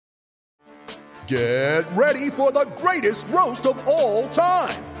Get ready for the greatest roast of all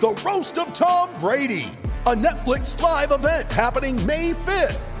time, the Roast of Tom Brady, a Netflix live event happening May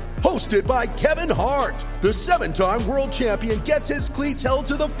 5th. Hosted by Kevin Hart, the 7-time world champion gets his cleats held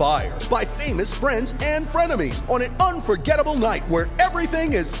to the fire by famous friends and frenemies on an unforgettable night where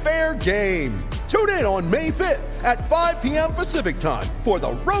everything is fair game. Tune in on May 5th at 5 p.m. Pacific time for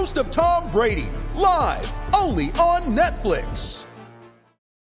the Roast of Tom Brady, live only on Netflix.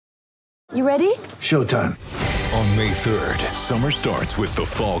 You ready? Showtime. On May 3rd, summer starts with The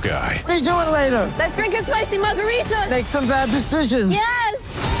Fall Guy. Let's do it later. Let's drink a spicy margarita. Make some bad decisions. Yes!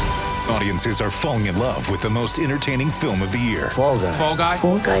 Audiences are falling in love with the most entertaining film of the year. Fall Guy. Fall Guy?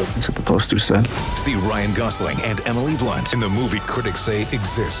 Fall guy. That's what the poster said. See Ryan Gosling and Emily Blunt in the movie critics say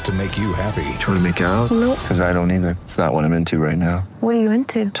exists to make you happy. Trying to make it out? Nope. Because I don't either. It's not what I'm into right now. What are you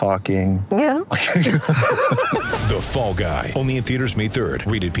into? Talking. Yeah. The Fall Guy. Only in theaters May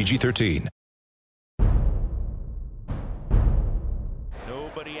 3rd. Rated PG-13.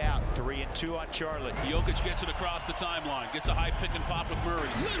 Nobody out. 3-2 on Charlotte. Jokic gets it across the timeline. Gets a high pick and pop with Murray.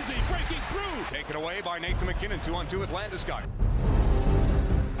 Lindsay breaking through. Taken away by Nathan McKinnon. 2-on-2 with Landeskog.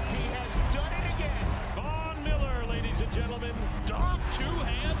 He has done it again. Von Miller, ladies and gentlemen. Dom, two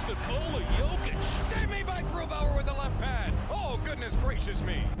hands, Nikola Jokic. Save me by Grubauer with the left pad. Oh, goodness gracious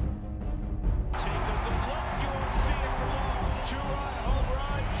me. Take a good look. You won't see it for long. Two-run home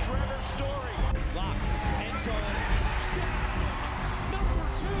run, Trevor Story. Lock, end zone, touchdown. Number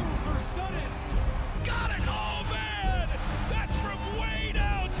 2 for Sutton. Got it. Oh, man. That's from way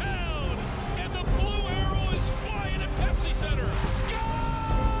downtown. And the blue arrow is flying at Pepsi Center. Score!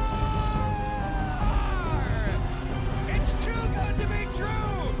 It's too good to be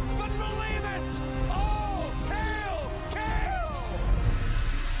true, but believe it. Oh, hail, Kale!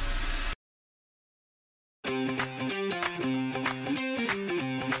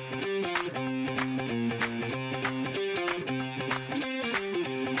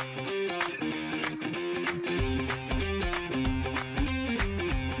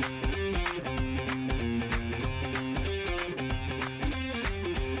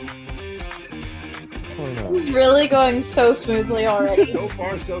 This is really going so smoothly already. So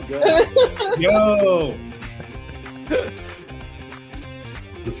far, so good. Yo!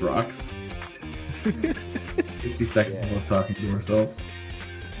 This rocks. 60 seconds of us talking to ourselves.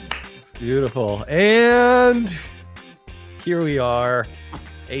 It's beautiful. And here we are,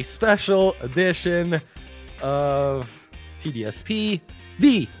 a special edition of TDSP,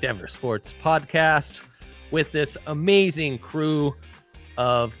 the Denver Sports Podcast, with this amazing crew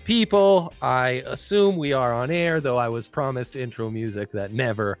of people. I assume we are on air, though I was promised intro music that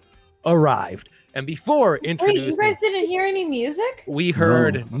never arrived. And before introducing... Wait, you guys didn't hear any music? We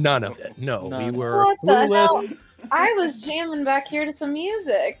heard none of it. No, we were What the hell? clueless. I was jamming back here to some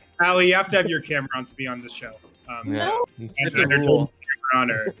music. Allie, you have to have your camera on to be on this show. No. It's a rule.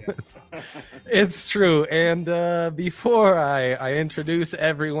 It's true. And before I introduce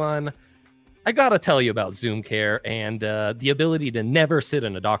everyone, I gotta tell you about Zoom Care and the ability to never sit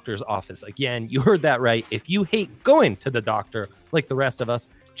in a doctor's office again. You heard that right. If you hate going to the doctor like the rest of us,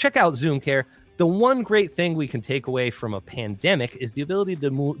 check out Zoom Care. The one great thing we can take away from a pandemic is the ability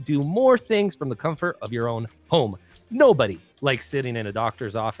to do more things from the comfort of your own home. Nobody likes sitting in a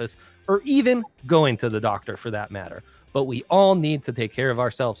doctor's office or even going to the doctor for that matter, but we all need to take care of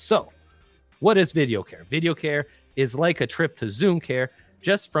ourselves. So what is Video Care? Video Care is like a trip to Zoom Care,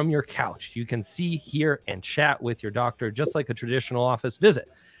 just from your couch. You can see, hear, and chat with your doctor just like a traditional office visit.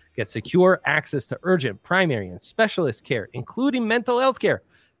 Get secure access to urgent, primary, and specialist care, including mental health care.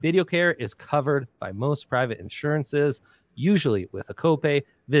 Video Care is covered by most private insurances, usually with a copay.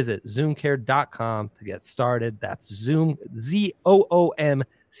 Visit zoomcare.com to get started. That's Zoom, ZOOMCARE.com.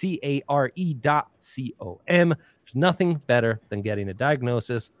 There's nothing better than getting a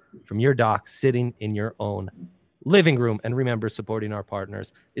diagnosis from your doc sitting in your own living room. And remember, supporting our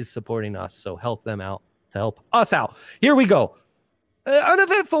partners is supporting us. So help them out to help us out. Here we go. An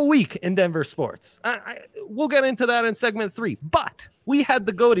eventful week in Denver sports. We'll get into that in segment 3. But we had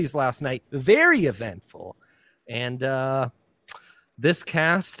the Goaties last night. Very eventful. And this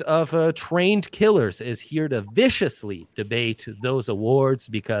cast of trained killers is here to viciously debate those awards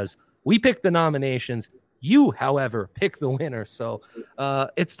because we picked the nominations. You, however, pick the winner. So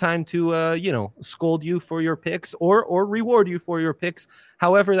it's time to, scold you for your picks or reward you for your picks,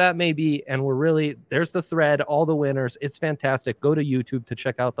 however that may be. And there's the thread, all the winners. It's fantastic. Go to YouTube to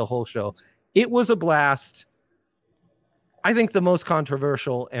check out the whole show. It was a blast. I think the most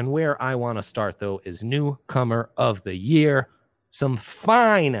controversial and where I want to start, though, is Newcomer of the Year. Some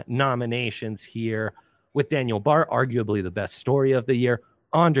fine nominations here with Daniel Bart, arguably the best story of the year.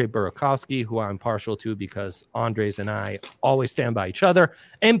 Andre Burakovsky, who I'm partial to because Andres and I always stand by each other,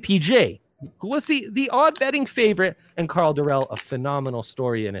 MPJ, who was the odd betting favorite, and Carl Durrell, a phenomenal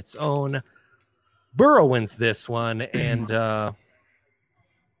story in its own. Burrow wins this one, and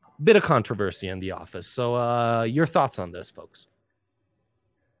bit of controversy in the office. So your thoughts on this, folks?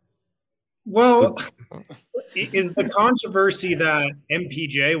 Well, is the controversy that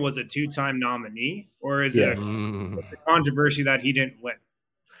MPJ was a two-time nominee, or is it the controversy that he didn't win?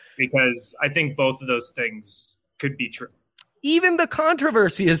 Because I think both of those things could be true. Even the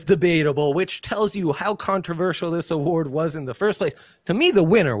controversy is debatable, which tells you how controversial this award was in the first place. To me, the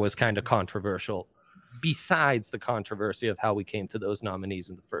winner was kind of controversial, besides the controversy of how we came to those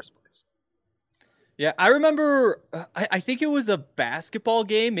nominees in the first place. Yeah, I remember, I think it was a basketball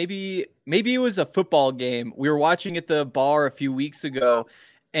game. Maybe it was a football game. We were watching at the bar a few weeks ago,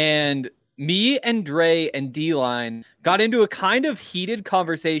 and me and Dre and D-Line got into a kind of heated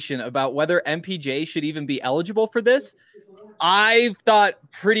conversation about whether MPJ should even be eligible for this. I've thought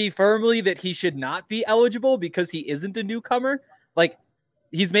pretty firmly that he should not be eligible because he isn't a newcomer. Like,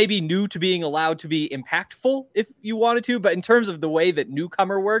 he's maybe new to being allowed to be impactful if you wanted to, but in terms of the way that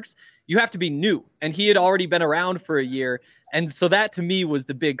newcomer works, you have to be new, and he had already been around for a year. And so that to me was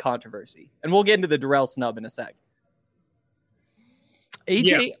the big controversy. And we'll get into the Durrell snub in a sec.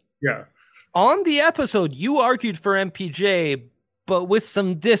 AJ, yeah. On the episode, you argued for MPJ, but with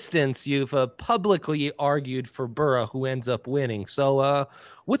some distance, you've publicly argued for Burrow, who ends up winning. So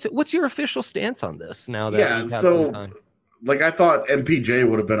what's your official stance on this now that we've had some time? Like, I thought MPJ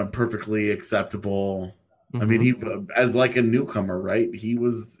would have been a perfectly acceptable. I mean, he as like a newcomer, right? He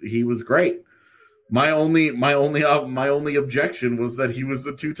was great. My only objection was that he was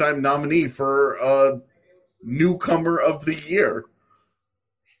a two-time nominee for a newcomer of the year.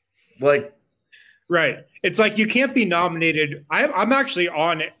 Like, right. It's like you can't be nominated. I'm actually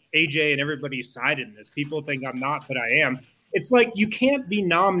on AJ and everybody's side in this. People think I'm not, but I am. It's like you can't be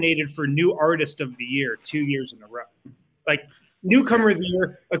nominated for New Artist of the Year 2 years in a row. Like, newcomer of the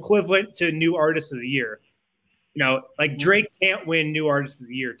year equivalent to New Artist of the Year. You know, like Drake can't win New Artist of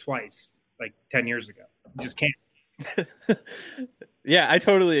the Year twice, like 10 years ago. He just can't. Yeah, I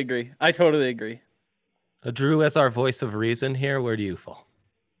totally agree. Drew, as our voice of reason here, where do you fall?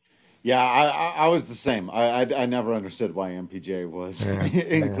 Yeah, I was the same. I never understood why MPJ was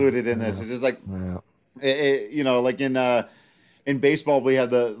included in this. It's just like, you know, like in baseball, we have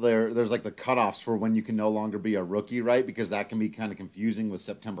there's like the cutoffs for when you can no longer be a rookie, right? Because that can be kind of confusing with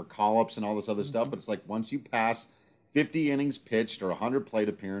September call-ups and all this other stuff. But it's like once you pass 50 innings pitched or 100 plate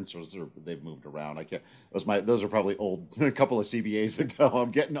appearances, or they've moved around. I can't. Those are probably old. A couple of CBAs ago.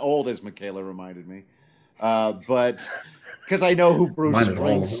 I'm getting old, as Michaela reminded me. But because I know who Bruce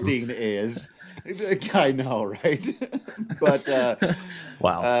Springsteen is. I know, right? But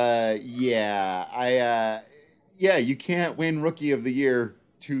wow. Yeah, you can't win Rookie of the Year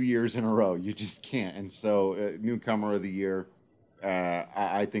 2 years in a row. You just can't. And so, Newcomer of the Year,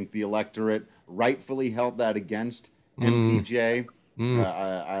 I think the electorate rightfully held that against MPJ.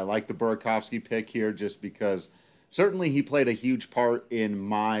 I like the Burakovsky pick here just because certainly he played a huge part in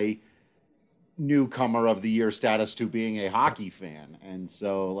my Newcomer of the Year status to being a hockey fan. And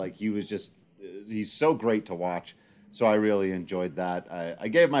so, like, he's so great to watch. So I really enjoyed that. I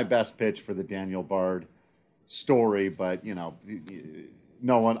gave my best pitch for the Daniel Bard story, but you know,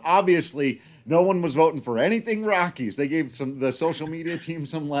 no one was voting for anything Rockies. They gave the social media team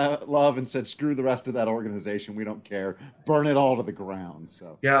some love and said, screw the rest of that organization, we don't care, burn it all to the ground.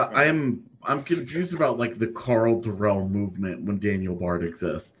 So yeah, I'm confused about like the Carl Durrell movement when Daniel Bard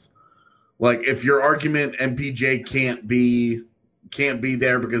exists. Like, if your argument MPJ can't be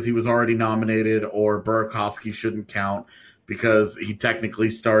there because he was already nominated, or Burakovsky shouldn't count because he technically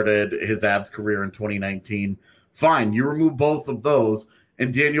started his Avs career in 2019. Fine, you remove both of those,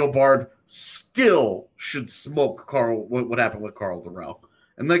 and Daniel Bard still should smoke what happened with Carl Durrell.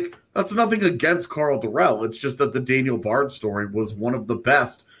 And like, that's nothing against Carl Durrell. It's just that the Daniel Bard story was one of the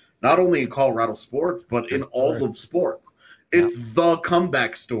best, not only in Colorado sports, but in all of sports. It's the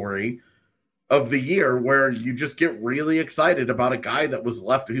comeback story of the year where you just get really excited about a guy that was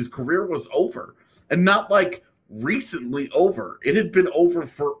left. His career was over, and not like recently over. It had been over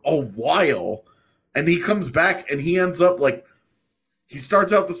for a while, and he comes back and he ends up like, he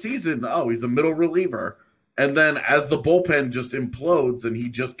starts out the season, he's a middle reliever, and then as the bullpen just implodes and he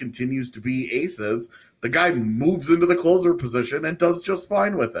just continues to be aces, the guy moves into the closer position and does just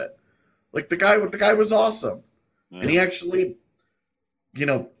fine with it. Like, the guy was awesome. And he actually, you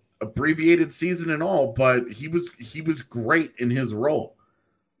know, abbreviated season and all, but he was great in his role.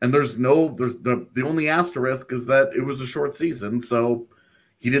 And there's the only asterisk is that it was a short season, so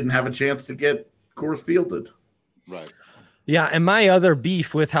he didn't have a chance to get Coors fielded. Right. Yeah, and my other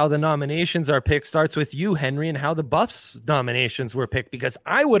beef with how the nominations are picked starts with you, Henry, and how the Buffs nominations were picked, because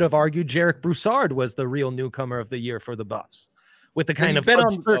I would have argued Jarek Broussard was the real newcomer of the year for the Buffs with the kind of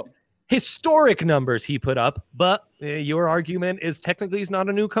historic numbers he put up. But your argument is technically he's not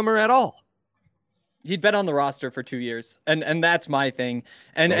a newcomer at all. He'd been on the roster for 2 years, and that's my thing.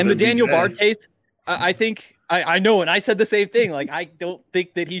 And the Daniel Bard case, I think I know, and I said the same thing. Like, I don't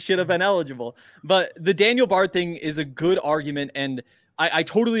think that he should have been eligible, but the Daniel Bard thing is a good argument, and I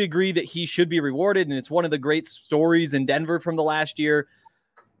totally agree that he should be rewarded, and it's one of the great stories in Denver from the last year.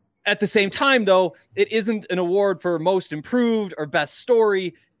 At the same time, though, it isn't an award for most improved or best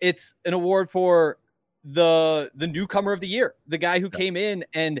story. It's an award for the newcomer of the year, the guy who came in,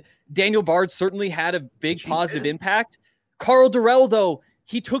 and Daniel Bard certainly had a big positive impact. Carl Durrell, though,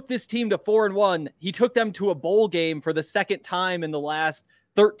 he took this team to 4-1. He took them to a bowl game for the second time in the last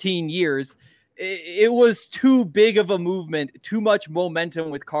 13 years. It was too big of a movement, too much momentum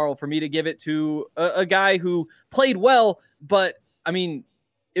with Carl for me to give it to a guy who played well, but I mean,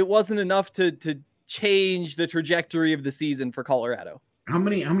 it wasn't enough to change the trajectory of the season for Colorado. How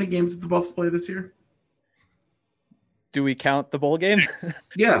many games did the Buffs play this year? Do we count the bowl game?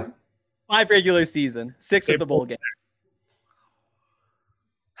 Yeah. 5 regular season, 6 with the bowl game.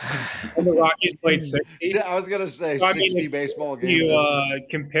 And the Rockies played 60. I was going to say 60 baseball games. You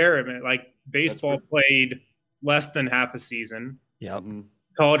compare it, like baseball played less than half a season. Yep.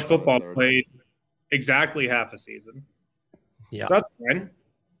 College football played exactly half a season. Yeah. So that's fine.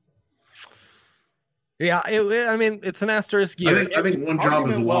 Yeah, I mean, it's an asterisk year. I think one job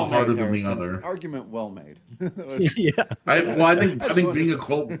is a lot harder than the other. Argument well made. Yeah. I think being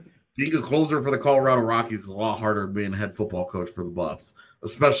a closer for the Colorado Rockies is a lot harder than being a head football coach for the Buffs,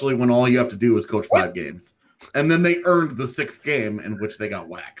 especially when all you have to do is coach 5 games. And then they earned the 6th game in which they got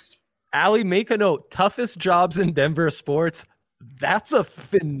waxed. Allie, make a note. Toughest jobs in Denver sports. That's a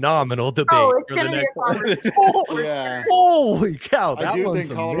phenomenal debate. Oh, it's for going the to be next a one. Yeah. Holy cow. I do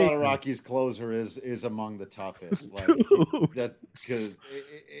think Colorado Rockies closer is among the toughest. Like that, because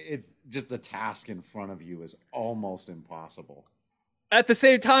it's just the task in front of you is almost impossible. At the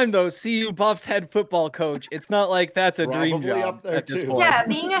same time, though, CU Buffs head football coach, it's not like that's a dream job up there at this too. point. Yeah,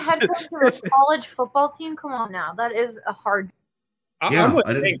 being a head coach of a college football team, come on now. That is a hard. I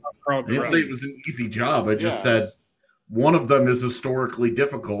didn't say it was an easy job. I just said one of them is historically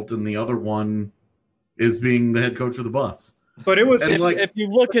difficult, and the other one is being the head coach of the Buffs. But it was if you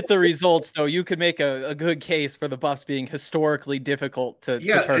look at the results, though, you could make a good case for the Buffs being historically difficult to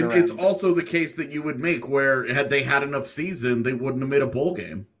turn around. It's also the case that you would make where had they had enough season, they wouldn't have made a bowl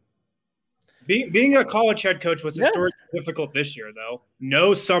game. Being a college head coach was historically difficult this year, though.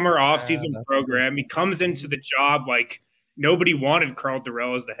 No summer offseason program. He comes into the job like nobody wanted Carl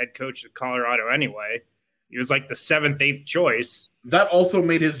Durrell as the head coach of Colorado anyway. He was like the 7th, 8th choice. That also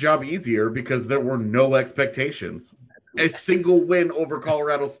made his job easier because there were no expectations. A single win over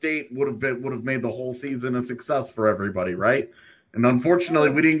Colorado State would have made the whole season a success for everybody, right? And unfortunately,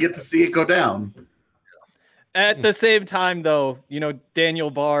 we didn't get to see it go down. At the same time, though,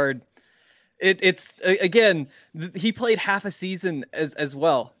 Daniel Bard, it's again, he played half a season as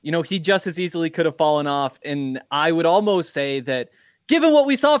well. He just as easily could have fallen off, and I would almost say that given what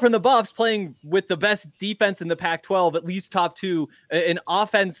we saw from the Buffs playing with the best defense in the Pac-12, at least top 2, an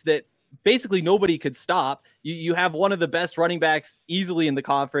offense that basically nobody could stop. You have one of the best running backs easily in the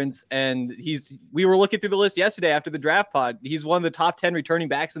conference, and we were looking through the list yesterday after the draft pod. He's one of the top 10 returning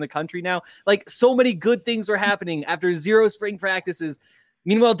backs in the country now. Like, so many good things were happening after 0 spring practices.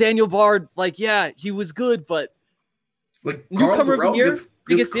 Meanwhile, Daniel Bard, he was good, but newcomer of the year,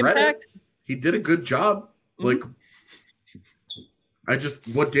 biggest impact. He did a good job. Mm-hmm.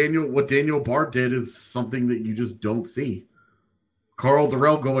 What Daniel Bard did is something that you just don't see. Carl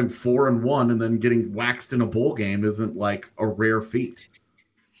Durrell going 4-1 and then getting waxed in a bowl game isn't like a rare feat.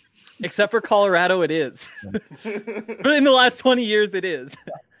 Except for Colorado, it is. But in the last 20 years, it is.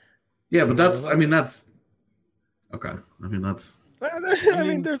 Yeah, but that's okay.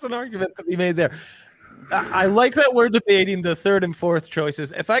 There's an argument to be made there. I like that we're debating the 3rd and 4th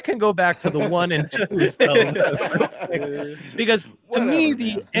choices. If I can go back to the 1 and 2s, though, because to me,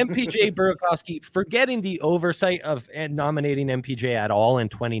 the MPJ Burakovsky, forgetting the oversight of nominating MPJ at all in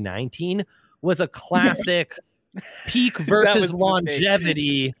 2019, was a classic peak versus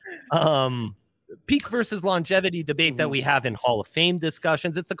longevity. Peak versus longevity debate that we have in Hall of Fame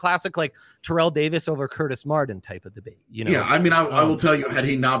discussions. It's the classic Terrell Davis over Curtis Martin type of debate. Yeah, I will tell you, had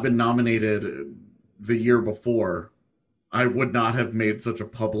he not been nominated the year before, I would not have made such a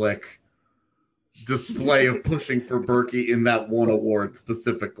public display of pushing for Berkey in that one award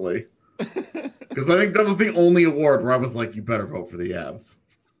specifically. Because I think that was the only award where I was like, you better vote for the Avs.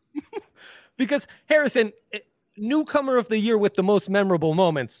 Because Harrison, newcomer of the year with the most memorable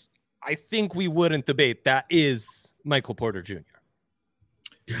moments, I think we wouldn't debate that is Michael Porter Jr.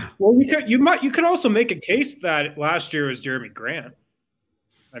 Well, you could also make a case that last year was Jeremy Grant.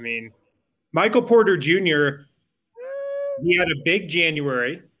 I mean, Michael Porter Jr. He had a big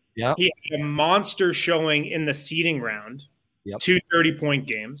January. Yeah, he had a monster showing in the seeding round. Yep. 2 30-point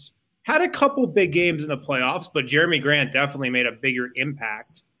games. Had a couple big games in the playoffs, but Jeremy Grant definitely made a bigger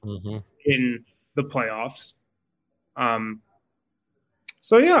impact in the playoffs.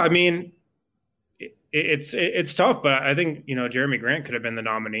 So yeah, I mean, it's tough, but I think Jeremy Grant could have been the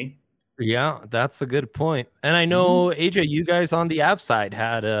nominee. Yeah, that's a good point. And I know AJ, you guys on the Avs side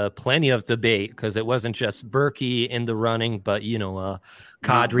had plenty of debate because it wasn't just Berkey in the running, but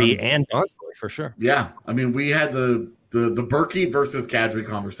Kadri and Donskoy for sure. Yeah, I mean, we had the Berkey versus Kadri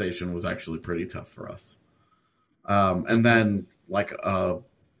conversation was actually pretty tough for us. And then what'd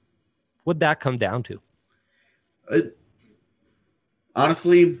that come down to?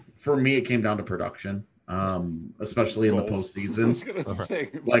 Honestly, for me, it came down to production, especially in the postseason. I was gonna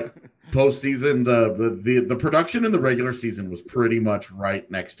say, postseason, the production in the regular season was pretty much right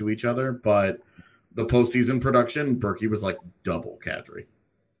next to each other, but the postseason production, Berkey was like double Kadri.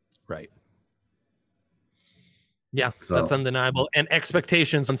 Right. Yeah, that's undeniable. And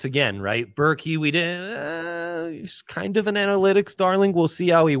expectations, once again, right? Berkey, we did he's kind of an analytics darling. We'll see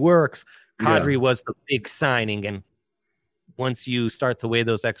how he works. Kadri was the big signing, and once you start to weigh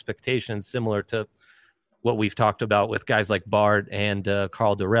those expectations, similar to what we've talked about with guys like Bard and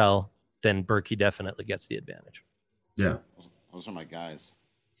Carl Durrell, then Berkey definitely gets the advantage. Yeah. Those are my guys.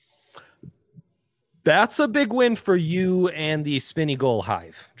 That's a big win for you and the Spinny Goal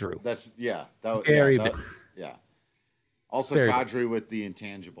Hive, Drew. That's big. Yeah. Also, Very Kadri with the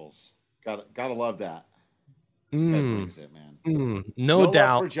intangibles. Gotta love that. That brings it, man. No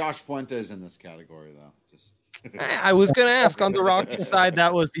doubt. Love for Josh Fuentes in this category, though. Just I was going to ask on the Rockies side,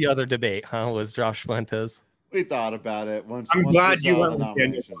 that was the other debate, was Josh Fuentes. We thought about it. I'm glad you went with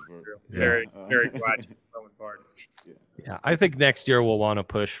Daniel. Very glad you went with Bard. Yeah, I think next year we'll want to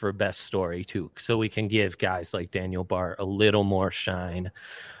push for best story too, so we can give guys like Daniel Bard a little more shine.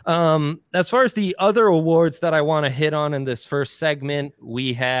 As far as the other awards that I want to hit on in this first segment,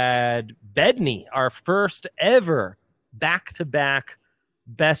 we had Bedney, our first ever back-to-back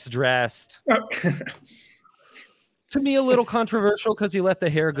best dressed. To me, a little controversial because he let the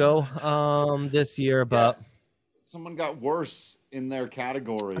hair go this year, but someone got worse in their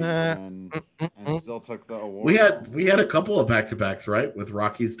category and still took the award. We had a couple of back-to-backs, right? With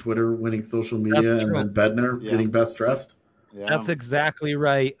Rocky's Twitter winning social media and then Bednar getting best dressed. Yeah. That's exactly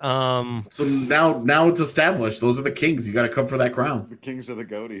right. So now it's established. Those are the kings. You got to come for that crown. The kings of the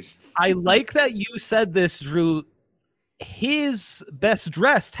Goaties. I like that you said this, Drew. His best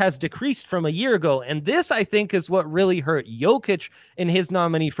dressed has decreased from a year ago. And this, I think, is what really hurt Jokic in his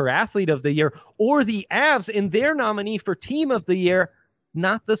nominee for Athlete of the Year, or the Avs in their nominee for Team of the Year.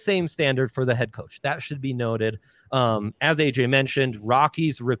 Not the same standard for the head coach. That should be noted. As AJ mentioned,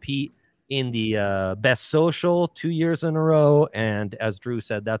 Rockies repeat in the best social 2 years in a row. And as Drew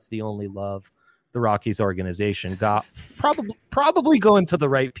said, that's the only love the Rockies organization got. Probably going to the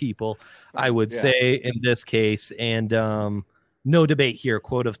right people, I would say, in this case. And no debate here.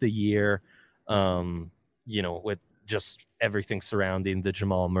 Quote of the year, with just everything surrounding the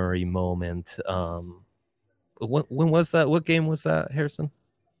Jamal Murray moment. When was that? What game was that, Harrison?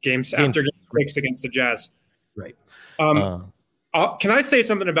 Games after Game 6 against the Jazz. Right. Can I say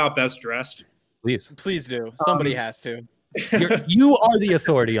something about best dressed? Please do. Somebody has to. You are the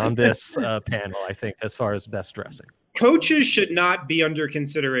authority on this panel, I think, as far as best dressing. Coaches should not be under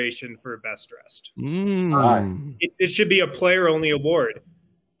consideration for best dressed. It should be a player-only award.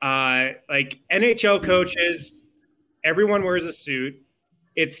 Like NHL coaches, everyone wears a suit.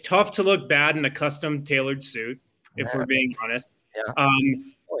 It's tough to look bad in a custom tailored suit, if we're being honest. Yeah.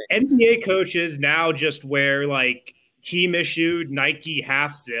 NBA coaches now just wear like team-issued Nike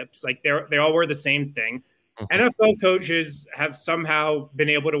half zips. Like they all wear the same thing. NFL coaches have somehow been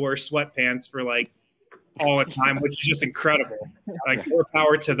able to wear sweatpants for like all the time, which is just incredible. Like more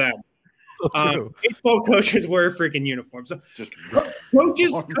power to them. So baseball coaches wear freaking uniforms. So just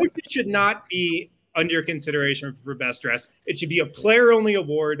coaches should not be under consideration for best dress. It should be a player-only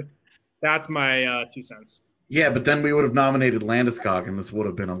award. That's my 2 cents. Yeah, but then we would have nominated Landeskog, and this would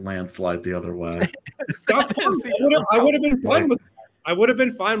have been a landslide the other way. That's fine. I would have been fine with that. I would have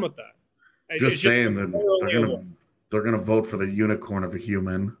been fine with that. Just saying that they're gonna vote for the unicorn of a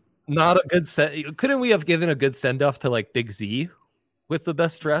human. not a good set. Couldn't we have given a good send off to like Big Z with the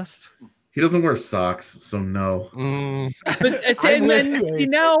best dressed? He doesn't wear socks, so no. But see,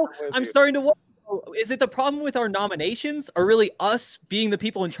 now I'm starting to wonder, is it the problem with our nominations, or really us being the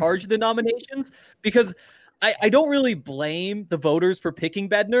people in charge of the nominations? Because I don't really blame the voters for picking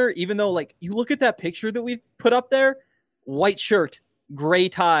Bednar, even though, like, you look at that picture that we put up there, white shirt, gray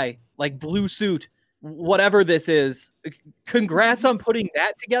tie, like blue suit, whatever this is. Congrats on putting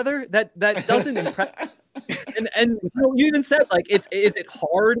that together. That doesn't impress. And you even said, like, is it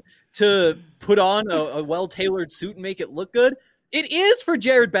hard to put on a well-tailored suit and make it look good? It is for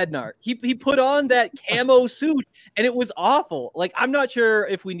Jared Bednar. He put on that camo suit and it was awful. Like, I'm not sure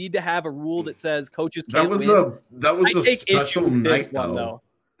if we need to have a rule that says coaches can't win. That was a special night though.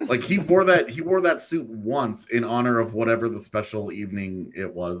 Like he wore that suit once in honor of whatever the special evening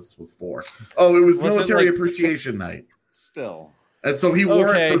it was for. Oh, it was Military Appreciation Night. Still. And so he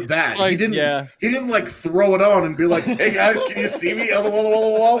wore it for that. Like, he didn't like throw it on and be like, "Hey guys, can you see me?" It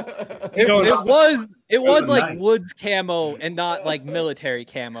was like night. Woods camo and not like military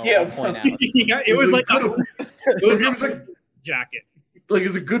camo. Yeah, I'll point out. Yeah, it was like a jacket. Like,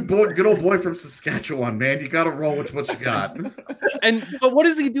 he's a good old boy from Saskatchewan, man. You got to roll with what you got. But what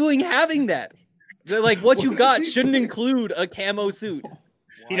is he doing having that? Like, what you got shouldn't include a camo suit.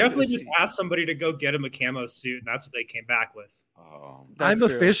 He definitely just asked somebody to go get him a camo suit, and that's what they came back with. I'm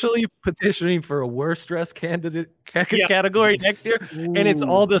officially petitioning for a worst dress candidate category next year, and it's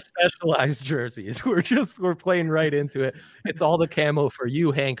all the specialized jerseys. We're playing right into it. It's all the camo for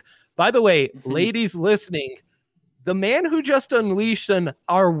you, Hank. By the way, ladies listening, the man who just unleashed an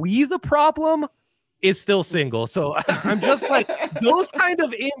 "Are we the problem?" is still single. So I'm just like, those kind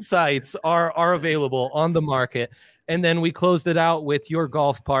of insights are available on the market. And then we closed it out with your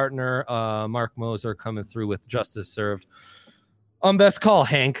golf partner, Mark Moser, coming through with Justice Served on Best Call,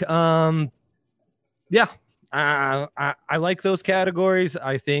 Hank. I like those categories.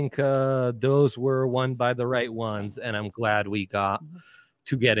 I think those were won by the right ones, and I'm glad we got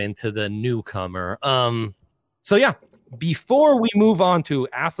to get into the newcomer. So yeah, before we move on to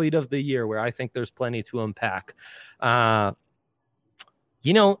Athlete of the Year, where I think there's plenty to unpack, the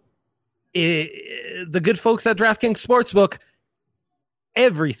good folks at DraftKings Sportsbook,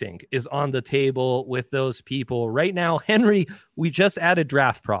 everything is on the table with those people right now. Henry, we just added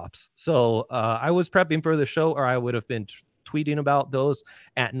draft props. So I was prepping for the show, or I would have been tweeting about those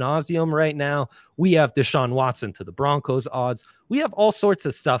ad nauseum right now. We have Deshaun Watson to the Broncos odds. We have all sorts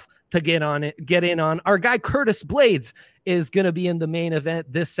of stuff to get in on. Our guy Curtis Blades is going to be in the main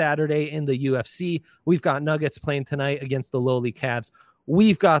event this Saturday in the UFC. We've got Nuggets playing tonight against the lowly Cavs.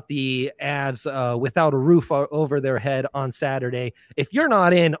 We've got the Avs without a roof over their head on Saturday. If you're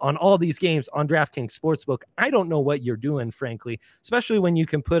not in on all these games on DraftKings Sportsbook, I don't know what you're doing, frankly, especially when you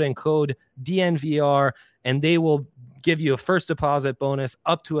can put in code DNVR and they will give you a first deposit bonus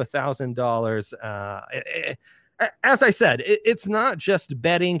up to $1,000. As I said, it's not just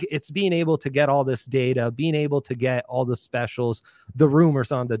betting. It's being able to get all this data, being able to get all the specials, the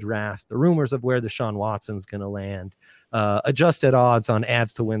rumors on the draft, the rumors of where Deshaun Watson's going to land, adjusted odds on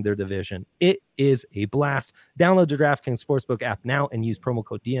Avs to win their division. It is a blast. Download the DraftKings Sportsbook app now and use promo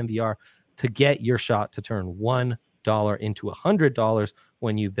code DNVR to get your shot to turn $1 into $100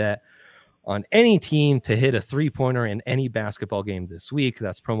 when you bet on any team to hit a three-pointer in any basketball game this week.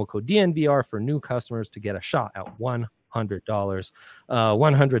 That's promo code DNVR for new customers to get a shot at $100.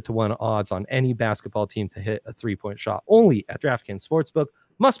 100-1 odds on any basketball team to hit a three-point shot only at DraftKings Sportsbook.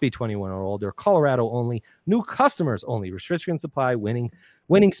 Must be 21 or older. Colorado only. New customers only. Restrictions apply.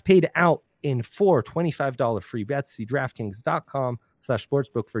 Winnings paid out in 4 $25 free bets. See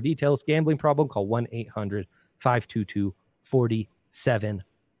DraftKings.com/sportsbook for details. Gambling problem? Call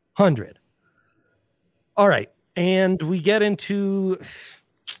 1-800-522-4700. All right, and we get into,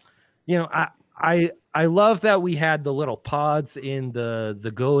 I love that we had the little pods in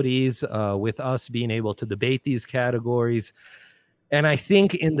the Goaties with us being able to debate these categories. And I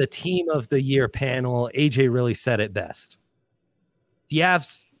think in the Team of the Year panel, AJ really said it best. The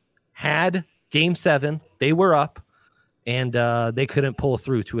Avs had Game 7. They were up, and they couldn't pull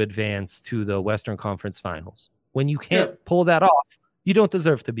through to advance to the Western Conference Finals. When you can't pull that off, you don't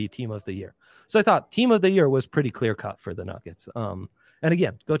deserve to be Team of the Year. So I thought Team of the Year was pretty clear cut for the Nuggets. And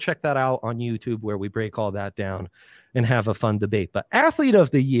again, go check that out on YouTube where we break all that down and have a fun debate. But Athlete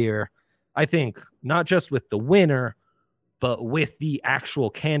of the Year, I think, not just with the winner, but with the actual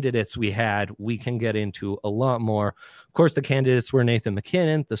candidates we had, we can get into a lot more. Of course, the candidates were Nathan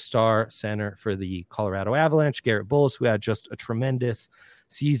McKinnon, the star center for the Colorado Avalanche, Garrett Bowles, who had just a tremendous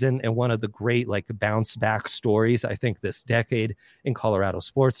season and one of the great like bounce back stories, I think, this decade in Colorado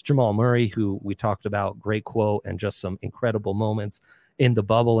sports. Jamal Murray, who we talked about, great quote and just some incredible moments in the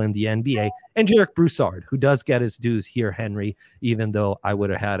bubble in the NBA, and Jarek Broussard, who does get his dues here, Henry, even though I would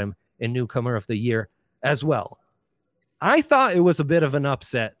have had him in newcomer of the year as well. I thought it was a bit of an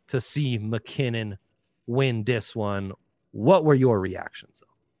upset to see McKinnon win this one. What were your reactions?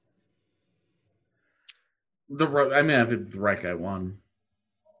 I think the right guy won.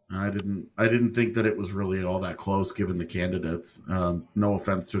 I didn't think that it was really all that close given the candidates. No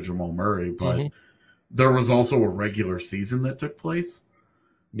offense to Jamal Murray, but there was also a regular season that took place.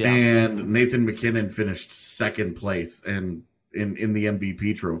 Yeah. And Nathan McKinnon finished second place in the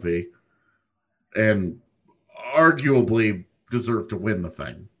MVP trophy and arguably deserved to win the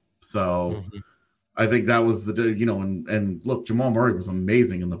thing. So I think that was and look, Jamal Murray was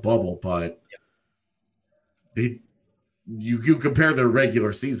amazing in the bubble, but you compare their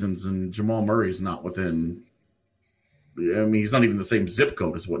regular seasons and Jamal Murray is not within, he's not even the same zip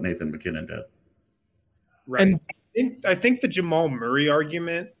code as what Nathan McKinnon did. Right. I think the Jamal Murray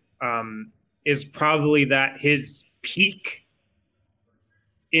argument is probably that his peak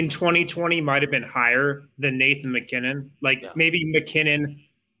in 2020 might have been higher than Nathan McKinnon. Maybe McKinnon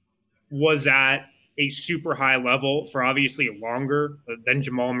was at a super high level for obviously longer than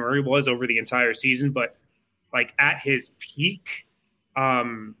Jamal Murray was over the entire season, but like at his peak,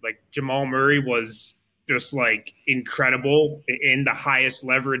 Jamal Murray was just like incredible in the highest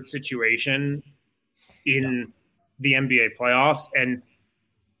leverage situation in the NBA playoffs, and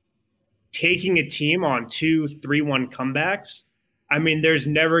taking a team on 2-3-1 comebacks. I mean, there's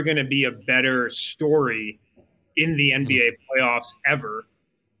never going to be a better story in the NBA playoffs ever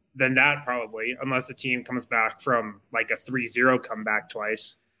than that, probably, unless the team comes back from like a 3-0 comeback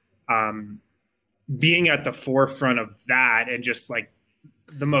twice. Being at the forefront of that and just like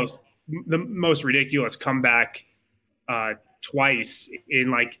the most ridiculous comeback twice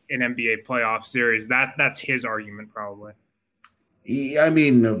in like an NBA playoff series, that's his argument probably. I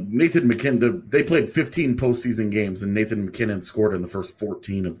mean, Nathan McKinnon, they played 15 postseason games and Nathan McKinnon scored in the first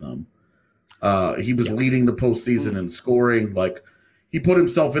 14 of them. He was leading the postseason in scoring. Like, he put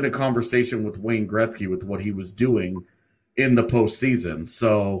himself in a conversation with Wayne Gretzky with what he was doing in the postseason.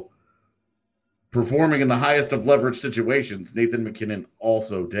 So, performing in the highest of leverage situations, Nathan McKinnon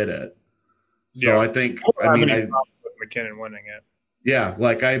also did it. So I think, McKinnon winning it. Yeah,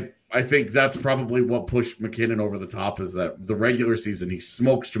 like I think that's probably what pushed McKinnon over the top, is that the regular season he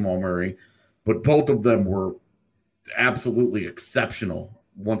smokes Jamal Murray, but both of them were absolutely exceptional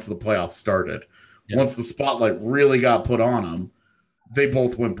once the playoffs started. Yeah. Once the spotlight really got put on them, they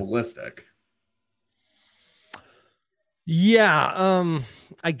both went ballistic. Yeah,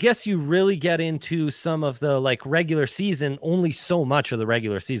 I guess you really get into some of the like regular season. Only so much of the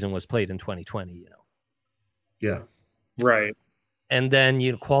regular season was played in 2020, Yeah. Right. And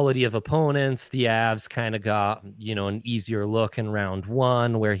then, quality of opponents, the Avs kind of got, an easier look in round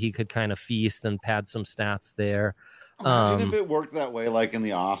one where he could kind of feast and pad some stats there. Imagine if it worked that way, like in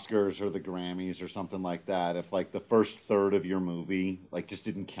the Oscars or the Grammys or something like that. If like the first third of your movie, like just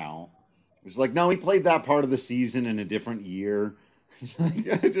didn't count. It's like, no, he played that part of the season in a different year. It's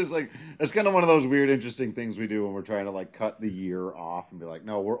kind of one of those weird, interesting things we do when we're trying to like cut the year off and be like,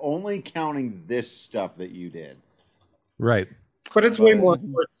 no, we're only counting this stuff that you did. Right. But it's way more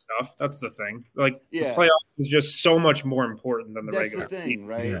important stuff. That's the thing. Like, the playoffs is just so much more important than the regular season.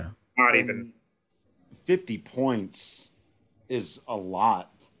 Right? Yeah. Not even 50 points is a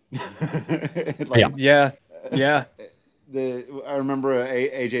lot. Yeah. I remember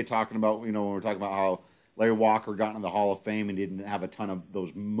AJ talking about, when we're talking about how Larry Walker got into the Hall of Fame and didn't have a ton of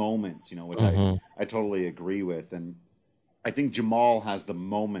those moments, which I totally agree with. And I think Jamal has the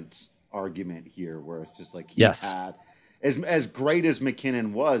moments argument here, where it's just like he had. As great as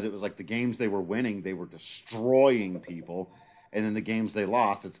McKinnon was, it was like the games they were winning, they were destroying people. And then the games they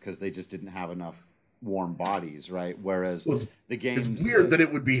lost, it's because they just didn't have enough warm bodies, right? Whereas the games... It's weird that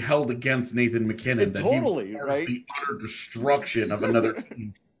it would be held against Nathan McKinnon. Totally, right? The utter destruction of another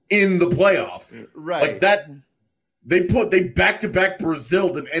team in the playoffs. Right. Like that, they back-to-back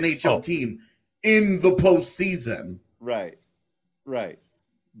Braziled an NHL team in the postseason. Right.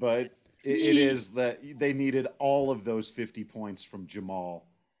 But... It is that they needed all of those 50 points from Jamal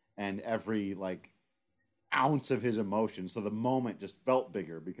and every like ounce of his emotion. So the moment just felt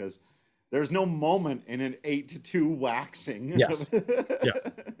bigger because there's no moment in an 8-2 waxing. Yes.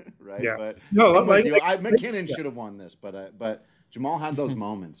 Right. Yeah. But no, McKinnon should have won this, but Jamal had those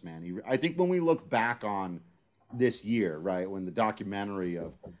moments, man. I think when we look back on this year, right, when the documentary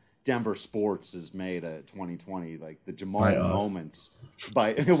of Denver sports is made at 2020, like the Jamal By us. moments.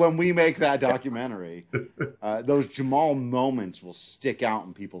 By when we make that documentary, those Jamal moments will stick out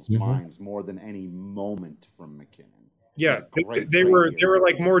in people's minds more than any moment from McKinnon. Yeah, Great they were year.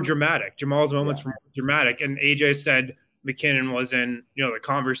 like more dramatic. Jamal's moments were more dramatic, and AJ said McKinnon was in the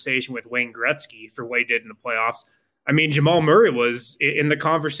conversation with Wayne Gretzky for what he did in the playoffs. I mean, Jamal Murray was in the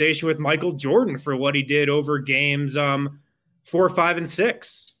conversation with Michael Jordan for what he did over games 4, 5, and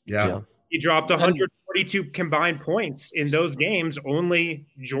 6. Yeah. He dropped 142 combined points in those games. Only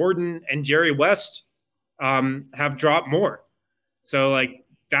Jordan and Jerry West have dropped more. So, like,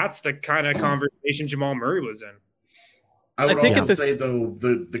 that's the kind of conversation Jamal Murray was in. I would also say, though,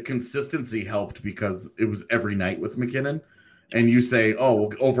 the consistency helped because it was every night with McKinnon. And you say, oh,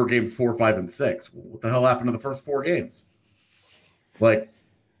 over games 4, 5, and 6. What the hell happened to the first 4 games? Like,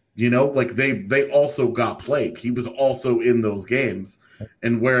 they also got played. He was also in those games.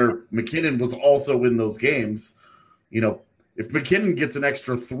 And where McKinnon was also in those games, if McKinnon gets an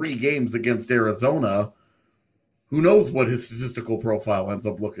extra 3 games against Arizona, who knows what his statistical profile ends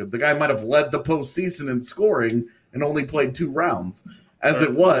up looking. The guy might have led the postseason in scoring and only played 2 rounds. As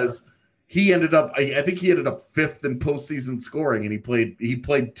it was, he ended up 5th in postseason scoring, and he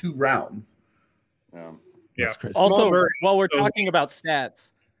played 2 rounds. Yeah. Also, while we're talking about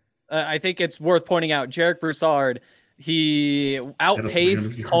stats, I think it's worth pointing out Jarek Broussard, he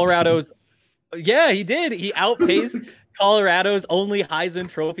outpaced Colorado's. Yeah, he did. He outpaced Colorado's only Heisman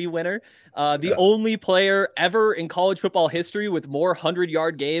Trophy winner. The only player ever in college football history with more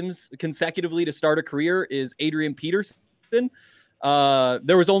 100-yard games consecutively to start a career is Adrian Peterson.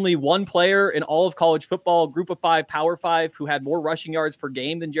 There was only one player in all of college football, Group of 5, Power 5, who had more rushing yards per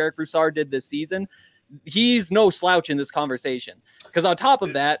game than Jarek Broussard did this season. He's no slouch in this conversation because on top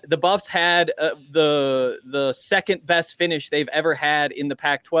of that, the Buffs had the second best finish they've ever had in the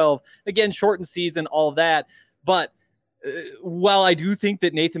Pac-12. Again, shortened season, all of that. But while I do think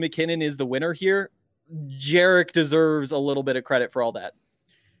that Nathan McKinnon is the winner here, Jarek deserves a little bit of credit for all that.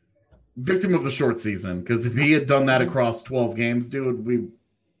 Victim of the short season, because if he had done that across 12 games, dude, we'd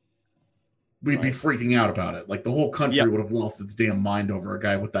be freaking out about it. Like the whole country would have lost its damn mind over a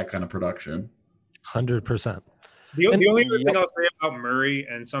guy with that kind of production. 100%. The only other thing I'll say about Murray,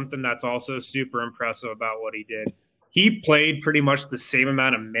 and something that's also super impressive about what he did, he played pretty much the same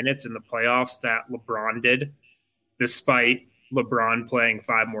amount of minutes in the playoffs that LeBron did, despite LeBron playing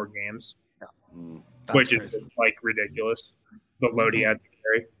 5 more games, which is like ridiculous. The load he had to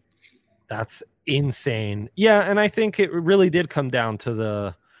carry. That's insane. Yeah, and I think it really did come down to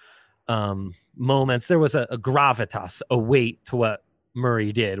the moments. There was a gravitas, a weight to what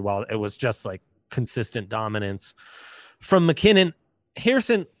Murray did, while it was just like consistent dominance from McKinnon.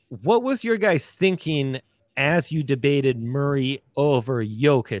 Harrison, what was your guys thinking as you debated Murray over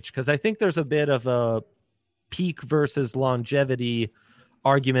Jokic? Because I think there's a bit of a peak versus longevity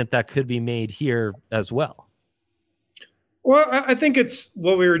argument that could be made here as well. Well, I think it's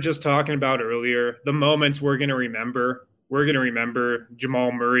what we were just talking about earlier. The moments we're going to remember. We're going to remember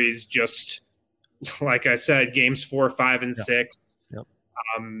Jamal Murray's just, like I said, games 4, 5, and 6. Yep.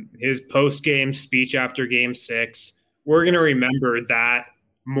 His post-game speech after game 6. We're going to remember that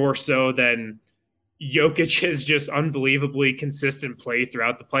more so than Jokic's just unbelievably consistent play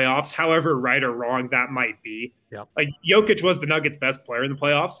throughout the playoffs, however right or wrong that might be. Yep. Like Jokic was the Nuggets' best player in the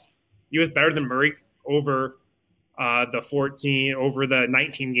playoffs. He was better than Murray over the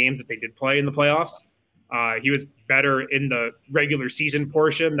 19 games that they did play in the playoffs. He was better in the regular season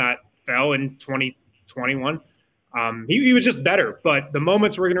portion that fell in 2021. He was just better. But the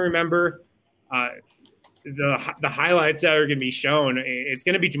moments we're going to remember, the highlights that are going to be shown, it's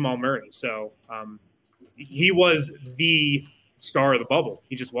going to be Jamal Murray. So he was the star of the bubble.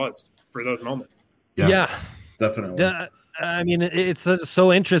 He just was for those moments. Yeah, definitely. I mean, it's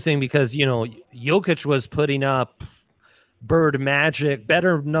so interesting because, Jokic was putting up Bird Magic,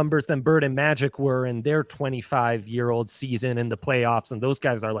 better numbers than Bird and Magic were in their 25-year-old season in the playoffs. And those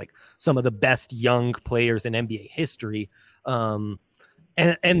guys are like some of the best young players in NBA history. And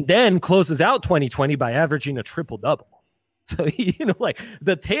then closes out 2020 by averaging a triple-double. So, like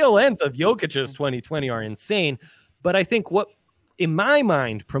the tail ends of Jokic's 2020 are insane. But I think what, in my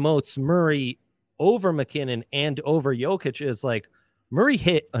mind, promotes Murray over McKinnon and over Jokic is like Murray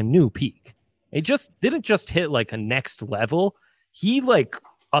hit a new peak. It didn't just hit like a next level. He like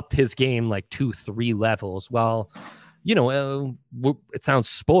upped his game like 2-3 levels. Well, it sounds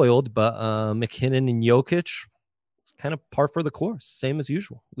spoiled, but McKinnon and Jokic, it's kind of par for the course, same as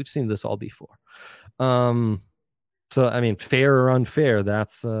usual. We've seen this all before. So I mean, fair or unfair,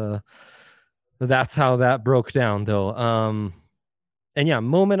 that's how that broke down, though. And yeah,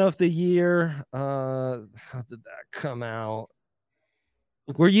 moment of the year. How did that come out?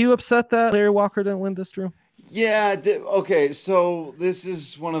 Were you upset that Larry Walker didn't win this, Drew? Yeah. Okay. So this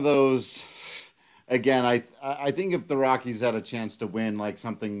is one of those. Again, I think if the Rockies had a chance to win like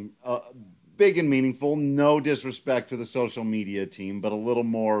something big and meaningful, no disrespect to the social media team, but a little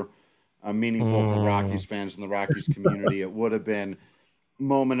more meaningful for Rockies fans and the Rockies community, it would have been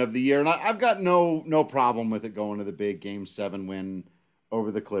moment of the year. And I've got no problem with it going to the big Game 7 win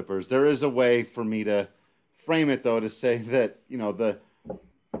over the Clippers. There is a way for me to frame it, though, to say that, the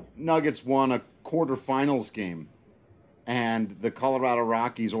Nuggets won a quarterfinals game and the Colorado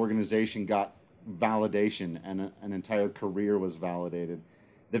Rockies organization got validation and an entire career was validated.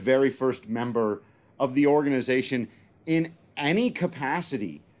 The very first member of the organization in any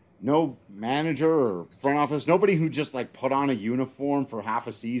capacity, no manager or front office, nobody who just like put on a uniform for half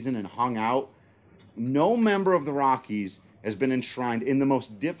a season and hung out. No member of the Rockies has been enshrined in the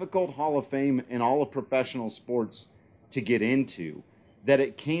most difficult Hall of Fame in all of professional sports to get into. That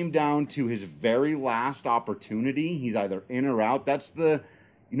it came down to his very last opportunity. He's either in or out. That's the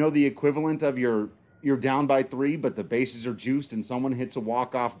equivalent of you're down by 3, but the bases are juiced and someone hits a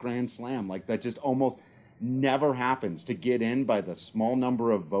walk-off grand slam. Like that just almost never happens to get in by the small number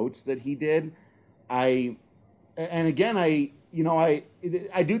of votes that he did. I do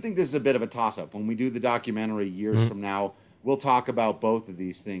think this is a bit of a toss-up. When we do the documentary years from now, we'll talk about both of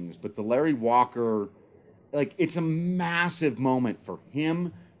these things. But the Larry Walker, it's a massive moment for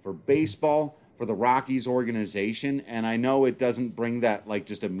him, for baseball, for the Rockies organization. And I know it doesn't bring that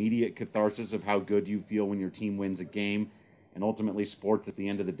just immediate catharsis of how good you feel when your team wins a game. And ultimately sports at the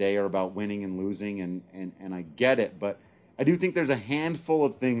end of the day are about winning and losing. And I get it. But I do think there's a handful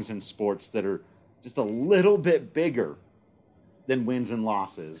of things in sports that are just a little bit bigger than wins and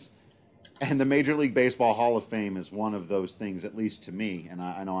losses. And the Major League Baseball Hall of Fame is one of those things, at least to me. And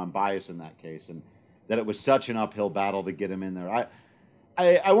I know I'm biased in that case. And that it was such an uphill battle to get him in there.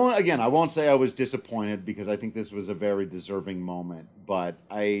 I won't say I was disappointed because I think this was a very deserving moment, but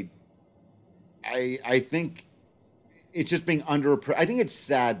I think it's just being I think it's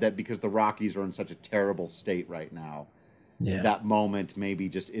sad that because the Rockies are in such a terrible state right now, that moment maybe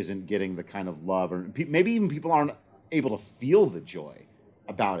just isn't getting the kind of love, or maybe even people aren't able to feel the joy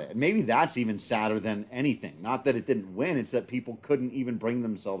about it. And maybe that's even sadder than anything. Not that it didn't win, it's that people couldn't even bring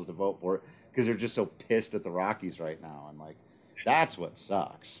themselves to vote for it because they're just so pissed at the Rockies right now. And that's what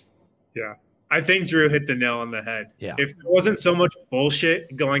sucks. Yeah. I think Drew hit the nail on the head. Yeah. If there wasn't so much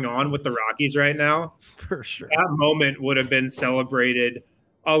bullshit going on with the Rockies right now, for sure, that moment would have been celebrated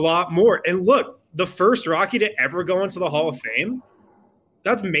a lot more. And look, the first Rocky to ever go into the Hall of Fame,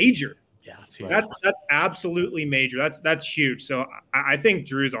 that's major. Yeah, that's absolutely major. That's huge. So I think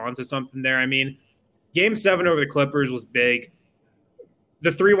Drew's onto something there. I mean, Game 7 over the Clippers was big. The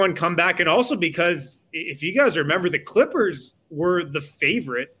 3-1 comeback, and also because if you guys remember, the Clippers were the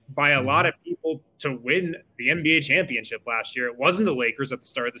favorite by a lot of people to win the NBA championship last year. It wasn't the Lakers at the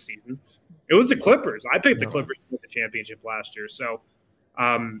start of the season. It was the Clippers. I picked the Clippers to win the championship last year. So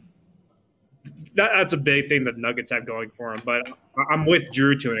that's a big thing that the Nuggets have going for them. But I'm with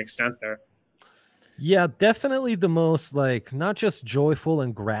Drew to an extent there. Yeah, definitely the most not just joyful